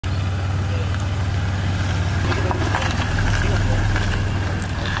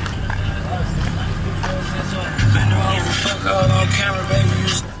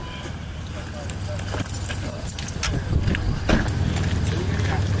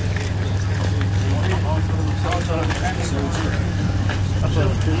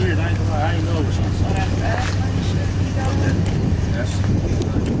What's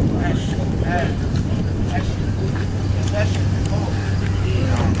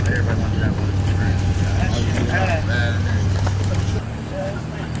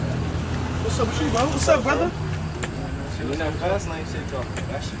up with you, bro? What's up, brother? You know, fast lane shit talking.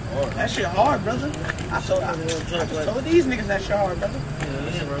 That shit hard. That shit hard, brother. I told these niggas that shit hard, brother.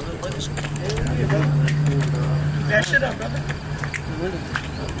 Yeah, brother. Yeah, brother. Keep that shit up, brother.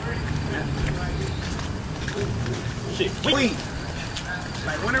 Shit, weak.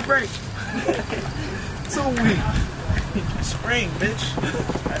 Like winter break. 2 weeks. Spring, bitch.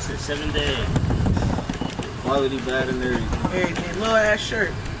 That's it, 7 days. Quality bad and everything. Everything. Little ass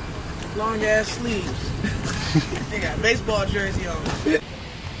shirt. Long ass sleeves. They got a baseball jersey on.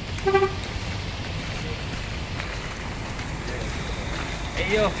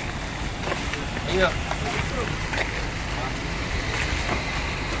 Hey, yo. Hey, yo.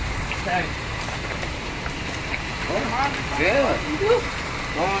 Hey. Damn.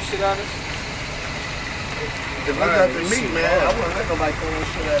 Throwing shit at us. If I got the meat, man, I wouldn't let nobody throwing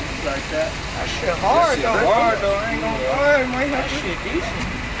shit at me like that. That shit hard, though. Hard, though. I ain't gonna lie, man. That shit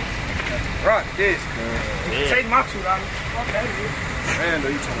decent. Rock this, Yeah. Take my $2. Okay, man, though,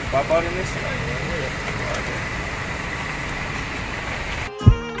 you trying to pop out in this?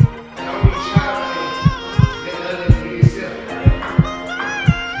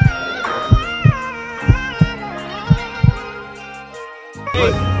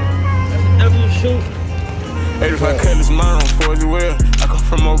 Hey, if I cut this mine on for as well, I come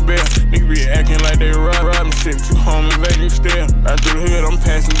from Mobile. Niggas be acting like they robbing shit to home in Vegas still. Right through the hood, I'm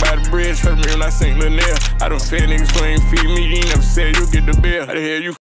passing by the bridge, hurt me when I sink Lil Nell. I done fed niggas who ain't feed me, you ain't never said you get the bill. How the hell you